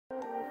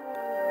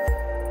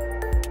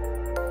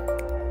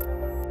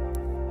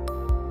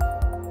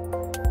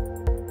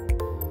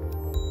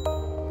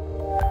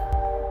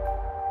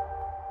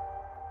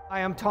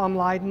I'm Tom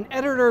Lydon,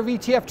 editor of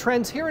ETF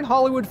Trends here in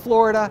Hollywood,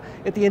 Florida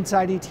at the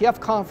Inside ETF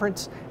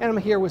conference, and I'm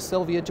here with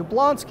Sylvia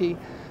Jablonski,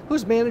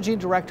 who's Managing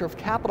Director of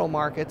Capital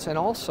Markets and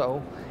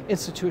also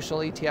Institutional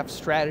ETF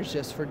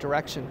Strategist for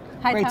Direxion.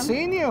 Hi, great Tom.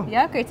 seeing you.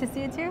 Yeah, great to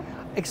see you too.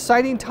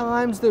 Exciting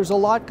times, there's a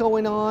lot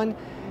going on.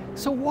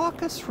 So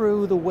walk us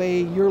through the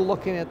way you're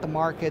looking at the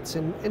markets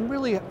and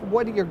really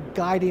what are your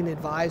guiding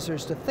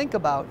advisors to think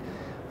about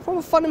from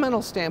a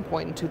fundamental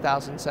standpoint in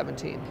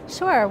 2017?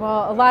 Sure,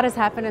 well, a lot has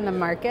happened in the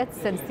markets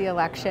since the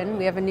election.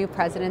 We have a new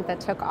president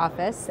that took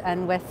office,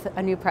 and with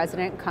a new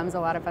president comes a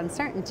lot of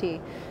uncertainty.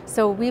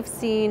 So we've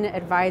seen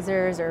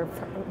advisors, or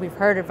we've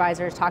heard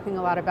advisors talking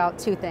a lot about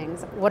two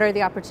things. What are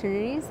the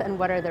opportunities and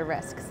what are the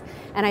risks?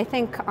 And I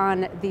think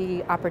on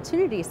the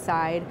opportunity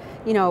side,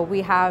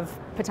 we have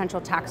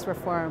potential tax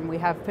reform, we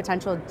have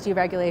potential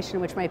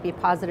deregulation, which might be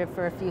positive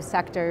for a few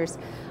sectors,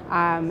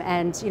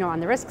 and on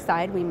the risk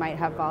side, we might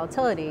have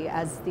volatility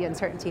as the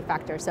uncertainty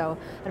factor. So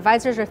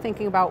advisors are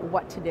thinking about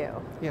what to do.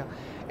 Yeah,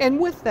 and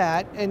with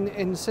that,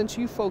 and since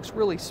you folks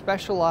really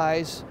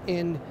specialize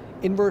in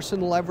inverse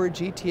and leverage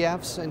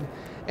ETFs,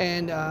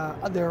 and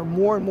there are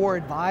more and more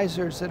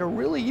advisors that are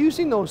really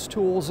using those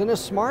tools in a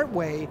smart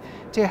way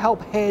to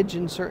help hedge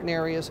in certain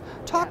areas.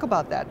 Talk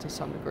about that to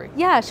some degree.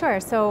 Yeah,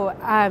 sure. So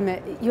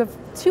you have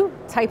two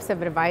types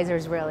of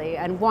advisors really,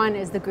 and one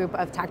is the group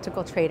of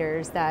tactical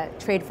traders that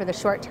trade for the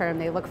short term.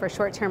 They look for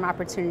short-term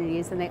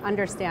opportunities and they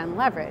understand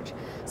leverage.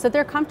 So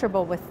they're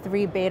comfortable with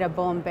 3 beta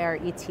bull and bear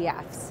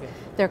ETFs. Yeah.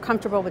 They're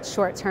comfortable with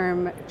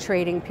short-term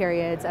trading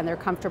periods and they're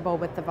comfortable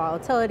with the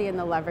volatility and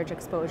the leverage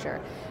exposure.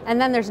 And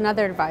then there's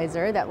another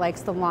advisor that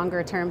likes the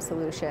longer-term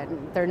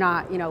solution. They're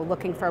not,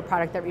 looking for a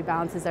product that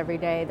rebalances every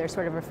day. They're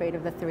sort of afraid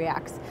of the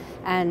 3X.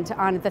 And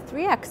on the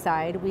 3X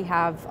side, we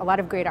have a lot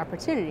of great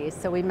opportunities.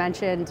 So we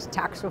mentioned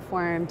tax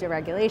reform,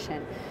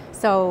 deregulation.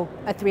 So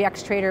a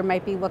 3X trader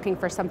might be looking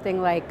for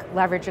something like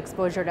leverage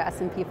exposure to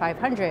S&P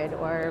 500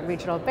 or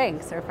regional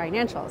banks or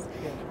financials.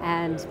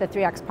 And the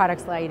 3X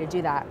products allow you to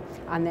do that.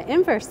 On the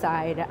inverse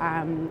side,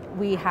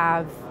 we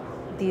have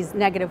these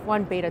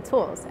 -1 beta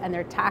tools, and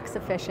they're tax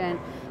efficient,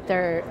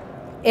 they're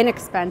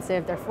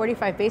inexpensive, they're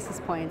 45 basis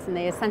points, and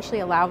they essentially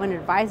allow an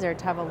advisor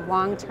to have a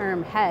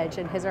long-term hedge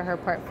in his or her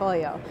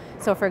portfolio.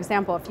 So for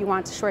example, if you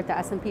want to short the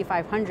S&P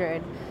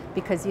 500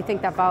 because you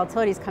think that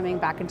volatility is coming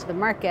back into the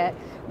market,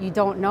 you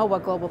don't know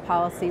what global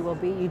policy will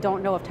be, you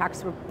don't know if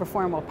tax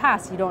reform will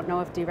pass, you don't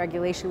know if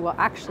deregulation will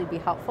actually be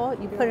helpful,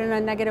 you put in a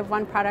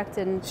 -1 product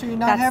and so you're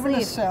not having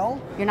to sell.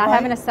 You're not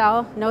having to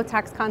sell, no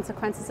tax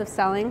consequences of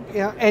selling.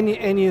 Yeah,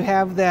 and you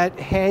have that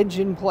hedge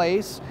in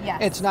place. Yes.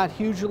 It's not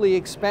hugely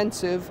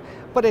expensive,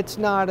 but it's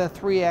not a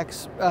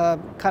 3X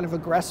kind of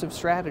aggressive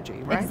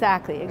strategy, right?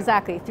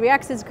 Exactly.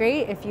 3X is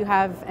great if you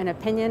have an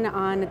opinion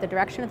on the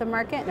direction of the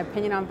market, an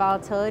opinion on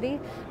volatility,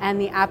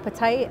 and the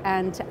appetite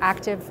and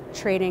active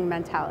trading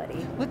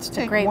mentality. Let's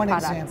take one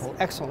example.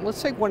 Excellent.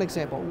 Let's take one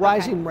example.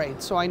 Rising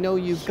rates. So I know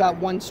you've got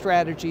one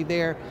strategy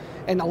there,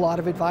 and a lot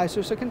of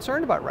advisors are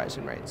concerned about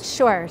rising rates.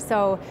 Sure.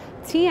 So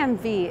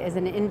TMV is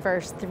an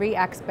inverse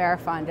 3X bear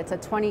fund. It's a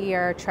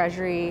 20-year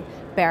Treasury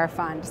bear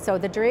fund. So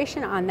the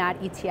duration on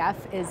that ETF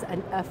is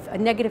a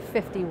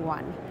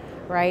 -51.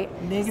 Right?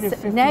 Negative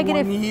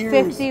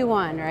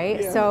 51,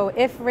 right? Yeah. So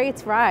if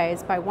rates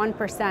rise by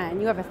 1%,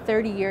 you have a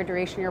 30-year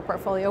duration in your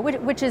portfolio,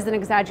 which is an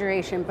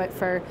exaggeration, but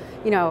for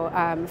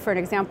an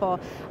example,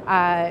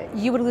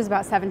 you would lose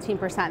about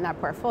 17% in that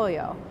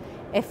portfolio.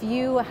 If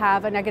you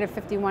have a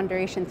 -51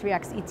 duration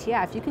 3X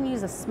ETF, you can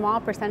use a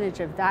small percentage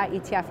of that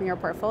ETF in your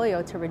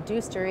portfolio to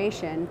reduce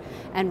duration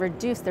and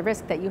reduce the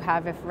risk that you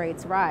have if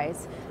rates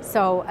rise.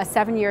 So a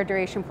 7-year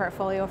duration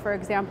portfolio, for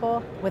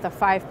example, with a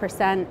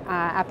 5%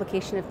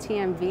 application of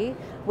TMV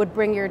would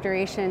bring your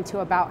duration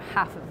to about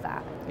half of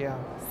that. Yeah.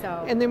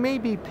 So, and there may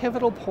be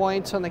pivotal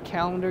points on the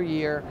calendar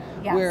year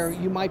where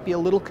you might be a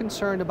little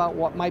concerned about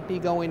what might be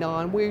going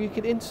on, where you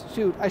could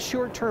institute a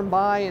short-term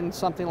buy and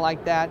something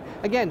like that.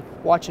 Again,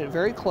 watching it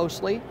very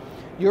closely.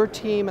 Your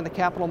team and the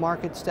capital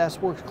markets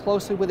desk works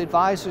closely with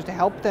advisors to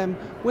help them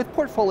with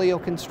portfolio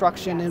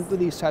construction and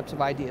these types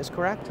of ideas,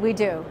 correct? We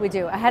do.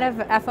 Ahead of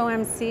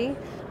FOMC,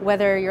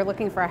 whether you're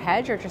looking for a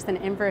hedge or just an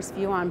inverse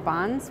view on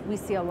bonds, we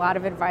see a lot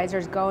of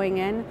advisors going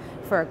in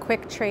for a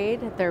quick trade.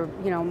 They're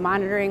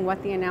monitoring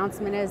what the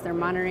announcement is, they're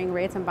monitoring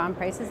rates and bond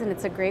prices, and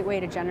it's a great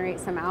way to generate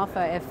some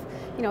alpha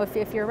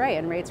if you're right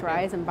and rates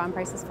rise and bond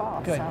prices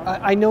fall. Good. So.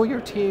 I know your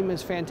team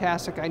is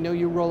fantastic. I know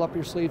you roll up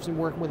your sleeves and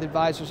work with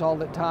advisors all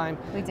the time.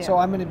 We do. So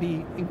I'm going to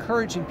be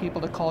encouraging people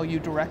to call you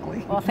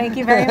directly. Well, thank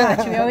you very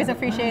much. We always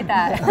appreciate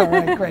that. All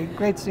right,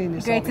 great seeing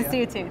you, Great Sylvia. to see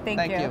you too.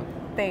 Thank you. You.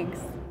 Thanks.